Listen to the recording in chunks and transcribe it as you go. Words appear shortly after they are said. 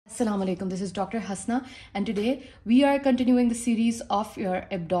Assalamu alaikum, this is Dr. Hasna, and today we are continuing the series of your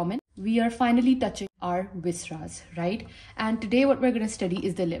abdomen. We are finally touching our visceras, right? And today what we're going to study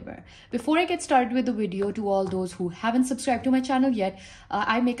is the liver. Before I get started with the video, to all those who haven't subscribed to my channel yet,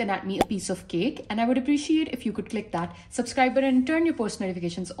 I make anatomy a piece of cake, and I would appreciate if you could click that subscribe button and turn your post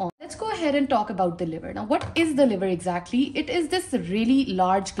notifications on. Let's go ahead and talk about the liver. Now, what is the liver exactly? It is this really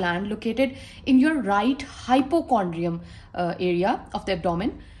large gland located in your right hypochondrium area of the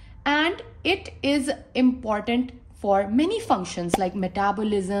abdomen, and it is important for many functions like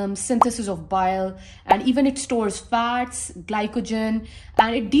metabolism, synthesis of bile, and even it stores fats, glycogen,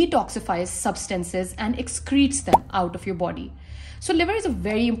 and it detoxifies substances and excretes them out of your body. So liver is a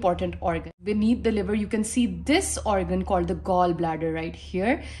very important organ. Beneath the liver, you can see this organ called the gallbladder right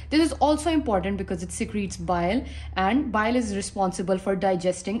here. This is also important because it secretes bile, and bile is responsible for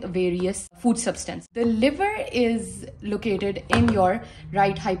digesting various food substances. The liver is located in your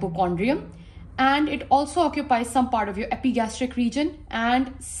right hypochondrium, and it also occupies some part of your epigastric region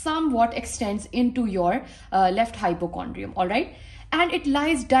and somewhat extends into your left hypochondrium, all right? And it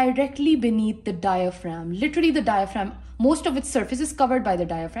lies directly beneath the diaphragm. Literally the diaphragm, most of its surface is covered by the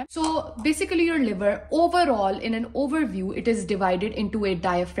diaphragm. So basically your liver overall, in an overview, it is divided into a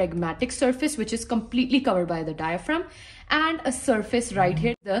diaphragmatic surface, which is completely covered by the diaphragm, and a surface right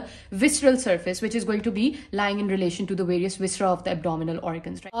here, the visceral surface, which is going to be lying in relation to the various viscera of the abdominal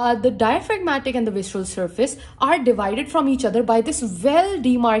organs. Right? The diaphragmatic and the visceral surface are divided from each other by this well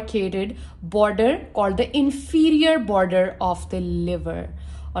demarcated border called the inferior border of the liver.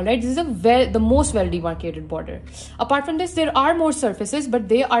 All right, this is the most well demarcated border. Apart from this, there are more surfaces, but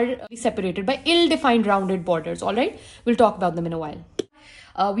they are separated by ill-defined rounded borders. All right, we'll talk about them in a while.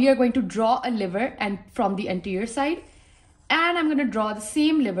 We are going to draw a liver and from the anterior side, and I'm going to draw the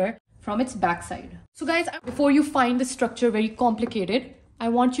same liver from its back side. So guys, before you find the structure very complicated, I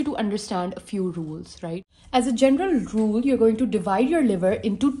want you to understand a few rules, right? As a general rule, you're going to divide your liver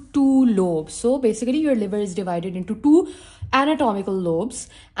into two lobes. So basically your liver is divided into two anatomical lobes,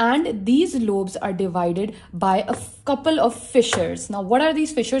 and these lobes are divided by a couple of fissures. Now, what are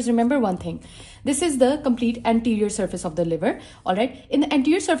these fissures? Remember one thing. This is the complete anterior surface of the liver, all right? In the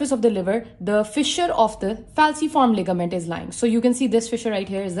anterior surface of the liver, the fissure of the falciform ligament is lying. So you can see this fissure right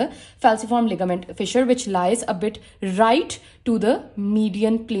here is the falciform ligament fissure, which lies a bit right to the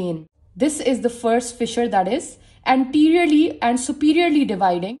median plane. This is the first fissure that is anteriorly and superiorly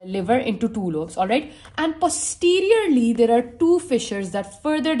dividing the liver into two lobes, all right? And posteriorly, there are two fissures that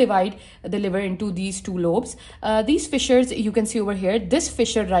further divide the liver into these two lobes. These fissures, you can see over here, this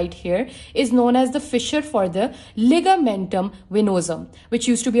fissure right here is known as the fissure for the ligamentum venosum, which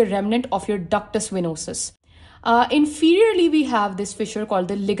used to be a remnant of your ductus venosus. Inferiorly, we have this fissure called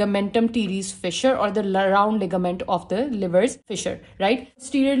the ligamentum teres fissure, or the round ligament of the liver's fissure, right?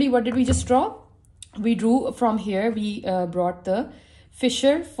 Posteriorly, what did we just draw? We drew from here, we brought the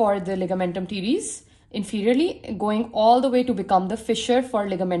fissure for the ligamentum teres inferiorly, going all the way to become the fissure for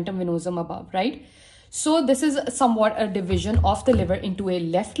ligamentum venosum above, right? So this is somewhat a division of the liver into a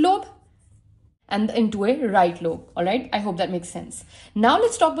left lobe and into a right lobe, all right? I hope that makes sense. Now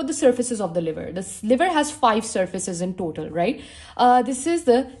let's talk about the surfaces of the liver. This liver has 5 surfaces in total, right? This is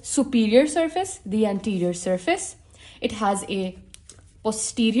the superior surface, the anterior surface. It has a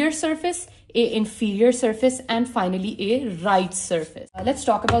posterior surface, a inferior surface, and finally a right surface. Let's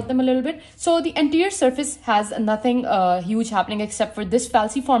talk about them a little bit. So the anterior surface has nothing huge happening except for this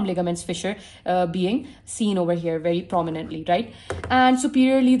falciform ligaments fissure being seen over here very prominently, right? And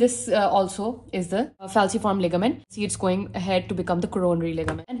superiorly, this also is the falciform ligament. See, it's going ahead to become the coronary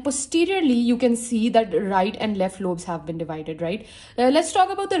ligament. And posteriorly, you can see that right and left lobes have been divided, right? Let's talk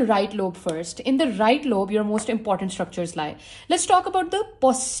about the right lobe first. In the right lobe, your most important structures lie. Let's talk about the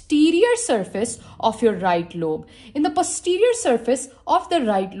posterior surface of your right lobe. In the posterior surface of the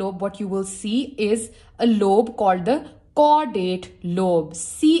right lobe, what you will see is a lobe called the caudate lobe,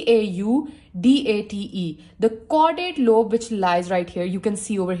 C-A-U-D-A-T-E. The caudate lobe, which lies right here, you can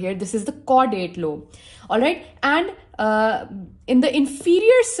see over here, this is the caudate lobe, all right? And in the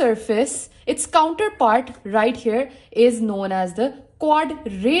inferior surface, its counterpart right here is known as the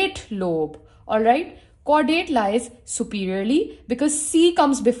quadrate lobe, all right? Caudate lies superiorly because C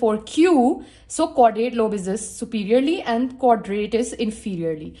comes before Q. So caudate lobe is this superiorly and quadrate is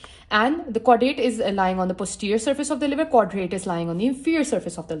inferiorly. And the caudate is lying on the posterior surface of the liver. Quadrate is lying on the inferior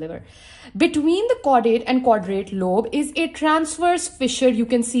surface of the liver. Between the caudate and quadrate lobe is a transverse fissure you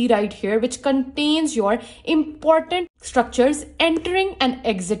can see right here, which contains your important structures entering and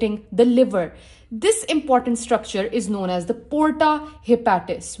exiting the liver. This important structure is known as the Porta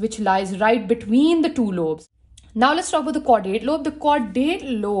Hepatis, which lies right between the two lobes. Now let's talk about the caudate lobe. The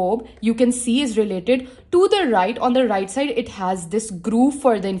caudate lobe, you can see, is related to the right. On the right side, it has this groove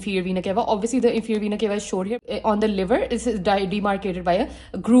for the inferior vena cava. Obviously, the inferior vena cava is shown here. On the liver, it is demarcated by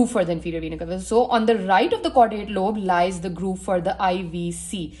a groove for the inferior vena cava. So on the right of the caudate lobe lies the groove for the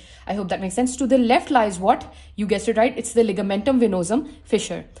IVC. I hope that makes sense. To the left lies what? You guessed it right. It's the ligamentum venosum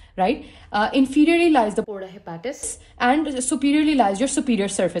fissure, right? Inferiorly lies the porta hepatis, and superiorly lies your superior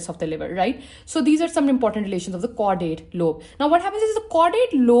surface of the liver, right? So these are some important relations of the caudate lobe. Now what happens is the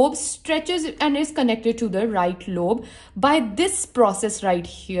caudate lobe stretches and is connected to the right lobe by this process right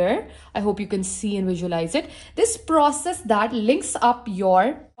here. I hope you can see and visualize it. This process that links up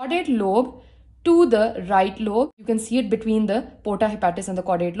your caudate lobe to the right lobe. You can see it between the porta hepatis and the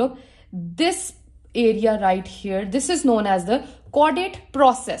caudate lobe. This area right here, this is known as the caudate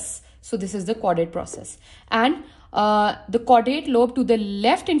process. So this is the caudate process. And the caudate lobe to the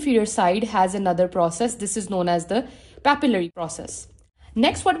left inferior side has another process. This is known as the papillary process.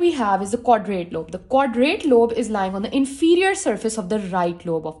 Next, what we have is the quadrate lobe. The quadrate lobe is lying on the inferior surface of the right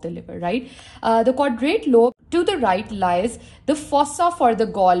lobe of the liver, right? The quadrate lobe to the right lies the fossa for the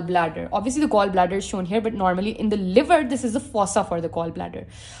gallbladder. Obviously, the gallbladder is shown here, but normally in the liver, this is the fossa for the gallbladder.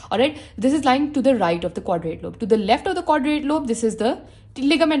 All right, this is lying to the right of the quadrate lobe. To the left of the quadrate lobe, this is the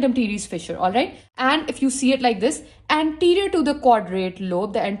ligamentum teres fissure. All right, and if you see it like this, anterior to the quadrate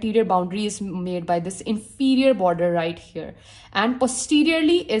lobe, the anterior boundary is made by this inferior border right here, and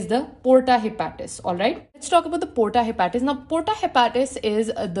posteriorly is the porta hepatis. All right, let's talk about the porta hepatis. Now porta hepatis is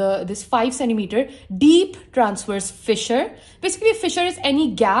this 5 centimeter deep transverse fissure. Basically, a fissure is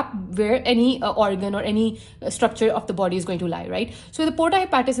any gap where any organ or any structure of the body is going to lie, right? So the porta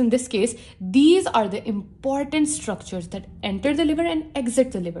hepatis in this case, these are the important structures that enter the liver and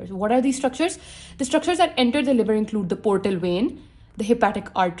exit the liver. So what are these structures? The structures that enter the liver include the portal vein, the hepatic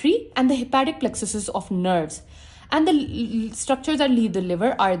artery, and the hepatic plexuses of nerves. And the structures that leave the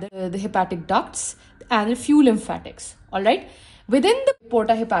liver are the hepatic ducts and a few lymphatics. All right. Within the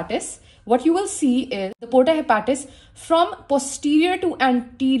porta hepatis, what you will see is the porta hepatis from posterior to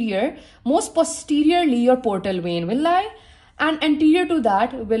anterior. Most posteriorly, your portal vein will lie, and anterior to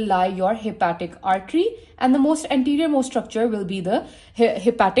that will lie your hepatic artery, and the most anterior most structure will be the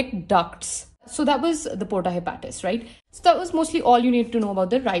hepatic ducts. So that was the porta hepatis, right? So that was mostly all you need to know about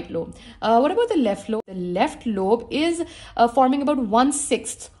the right lobe. What about the left lobe? The left lobe is forming about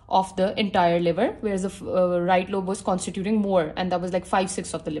 1/6 of the entire liver, whereas the right lobe was constituting more, and that was like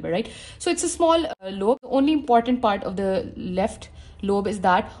 5/6 of the liver, right? So it's a small lobe. The only important part of the left lobe is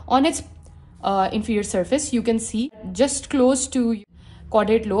that on its inferior surface, you can see just close to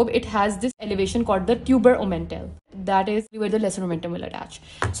caudate lobe, it has this elevation called the tuber omental. That is where the lesser omentum will attach.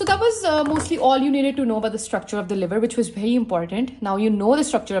 So that was mostly all you needed to know about the structure of the liver, which was very important. Now you know the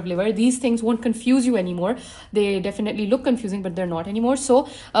structure of liver. These things won't confuse you anymore. They definitely look confusing, but they're not anymore. So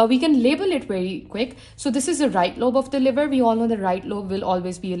we can label it very quick. So this is the right lobe of the liver. We all know the right lobe will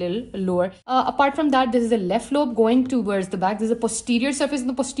always be a little lower. Apart from that, this is the left lobe going towards the back. This is the posterior surface. In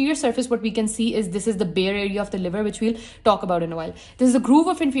the posterior surface, what we can see is this is the bare area of the liver, which we'll talk about in a while. This is the groove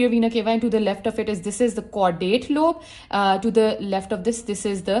of inferior vena cava, and to the left of it is this is the caudate lobe. To the left of this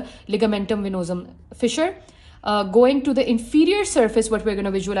is the ligamentum venosum fissure. Going to the inferior surface, what we're going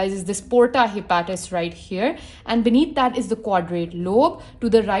to visualize is this porta hepatis right here, and beneath that is the quadrate lobe. To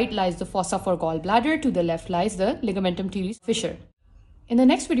the right lies the fossa for gallbladder. To the left lies the ligamentum teres fissure. In the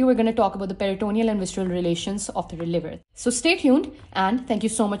next video, we're going to talk about the peritoneal and visceral relations of the liver. So stay tuned, and thank you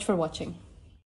so much for watching.